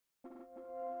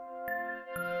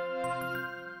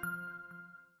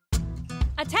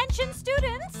Attention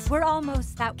students, we're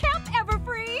almost at Camp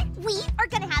Everfree. We are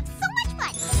gonna have so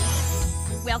much fun.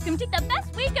 Welcome to the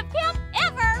best week of camp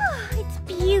ever. It's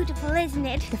beautiful, isn't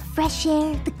it? The fresh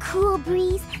air, the cool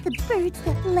breeze, the birds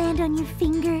that land on your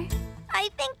finger. I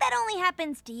think that only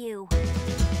happens to you.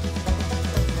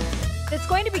 It's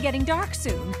going to be getting dark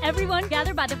soon. Everyone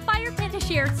gather by the fire pit to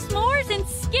share s'mores and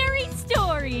scary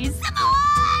stories.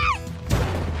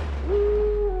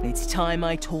 It's time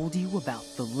I told you about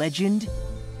the legend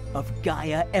of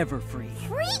Gaia Everfree.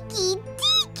 Freaky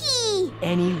deaky!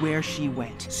 Anywhere she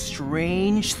went,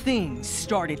 strange things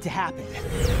started to happen.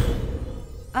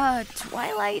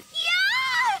 Twilight?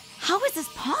 Yeah! How is this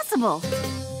possible?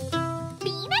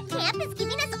 Being at camp is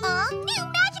giving us all new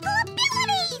magical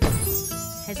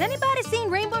abilities! Has anybody seen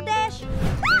Rainbow Dash?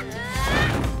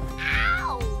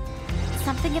 Ow!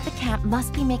 Something at the camp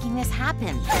must be making this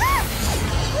happen.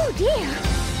 Oh dear!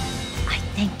 I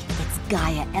think it's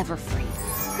Gaia Everfree.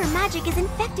 Her magic is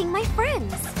infecting my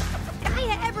friends.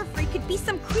 Gaia Everfree could be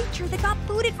some creature that got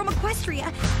booted from Equestria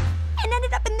and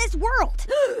ended up in this world.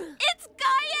 It's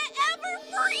Gaia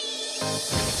Everfree!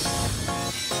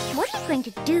 What are you going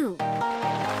to do?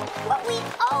 What we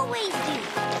always do.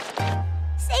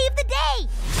 Save the day!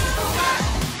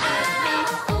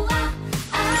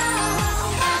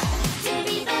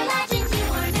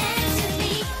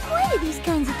 Why do these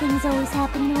kinds of things always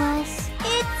happen to us?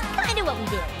 It's kind of what we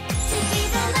do.